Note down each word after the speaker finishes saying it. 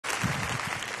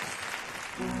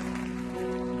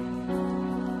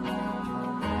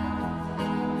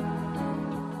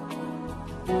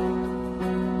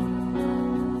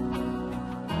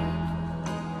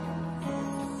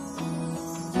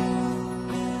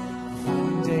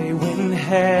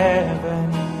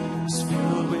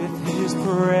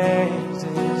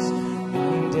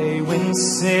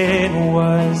sin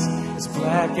was as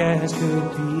black as could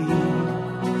be.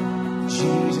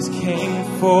 Jesus came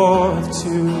forth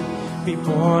to be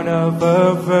born of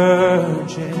a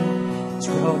virgin,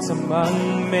 dwelt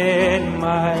among men,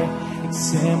 my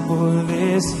example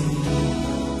is he.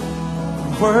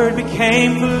 The Word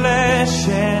became flesh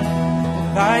and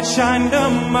light shined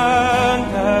among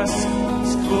us,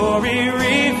 His glory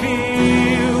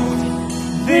revealed.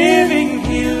 Living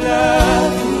He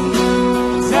loved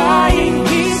me, dying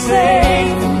He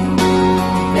saved me,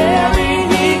 buried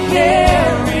He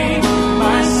carried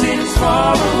my sins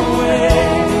far away,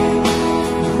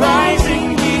 rising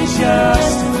He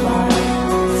justified,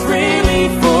 freely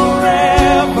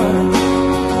forever.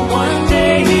 One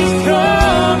day He's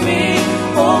coming,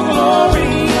 oh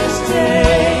glorious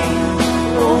day,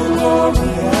 oh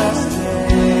glorious day.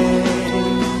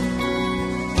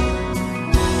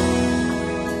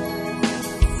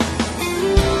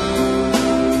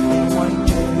 And one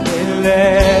day they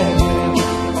led Him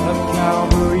up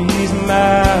Calvary's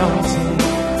mountain.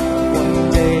 One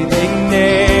day they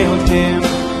nailed Him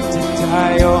to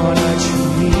die on a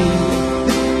tree.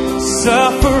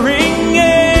 Suffering,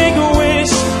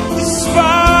 anguish,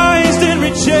 despised and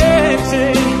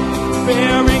rejected,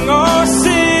 bearing our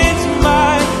sins,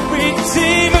 my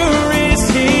Redeemer is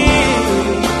He.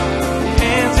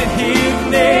 Hands that heal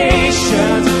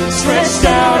nations, stretched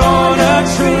out on a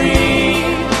tree,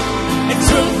 and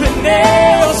took the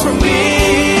nails from me.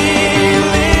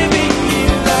 Living He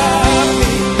loved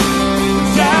me,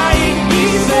 dying He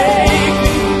saved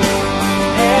me,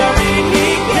 buried He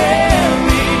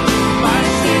carried my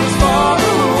sins far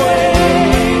away,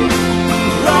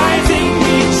 rising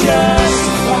He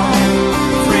justified,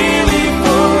 freely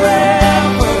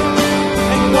forever.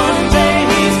 And one day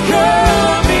He's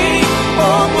coming,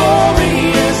 oh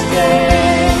glorious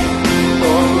day,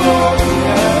 oh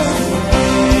glorious day.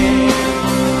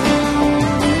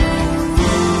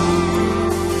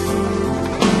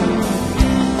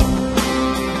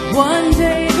 One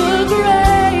day the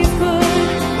grave could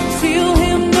seal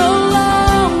Him no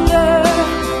longer.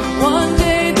 One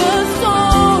day the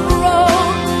stone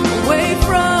rolled away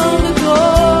from the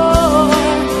door.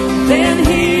 Then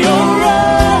He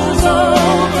arose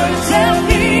over death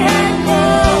He had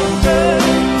conquered.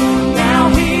 Now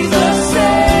He's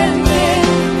ascended,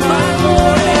 my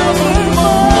Lord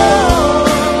evermore.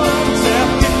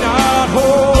 Death cannot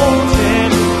hold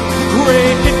Him, the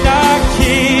grave cannot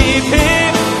keep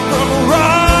Him from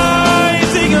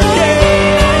rising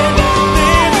again.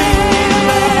 Living He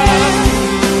loved me,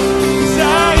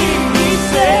 dying He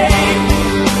saved me,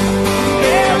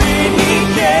 buried He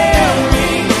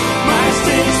carried my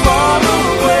sins far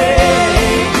away,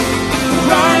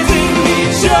 rising He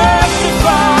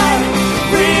justified,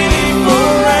 freely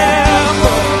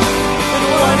forever. And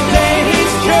one day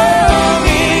He's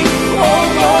coming, oh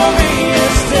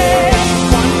glorious day.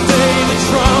 One day the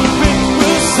trumpet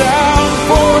will sound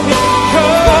for His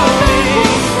coming.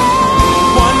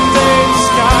 One day the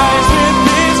skies with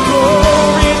His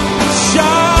glory will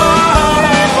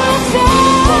shine.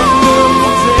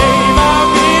 Wonderful day, my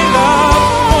beloved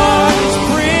one is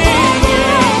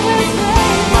bringing.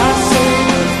 My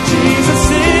Savior Jesus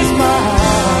is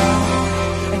mine,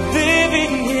 and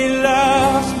living He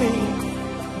loves me,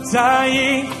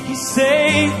 dying He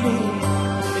saved me,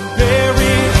 and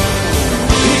buried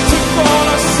He took all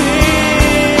our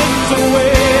sins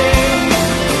away,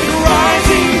 and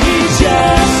rising He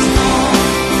justified,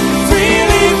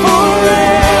 freely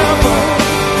forever.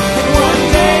 And one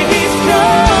day He's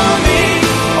coming,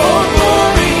 oh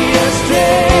glorious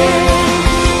day,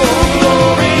 oh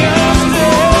glorious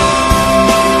day,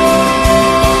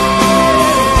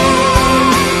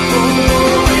 oh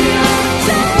glorious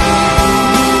day.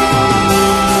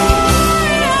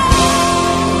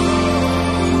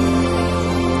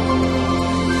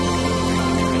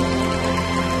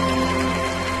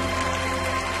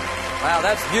 Wow,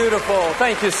 that's beautiful.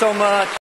 Thank you so much.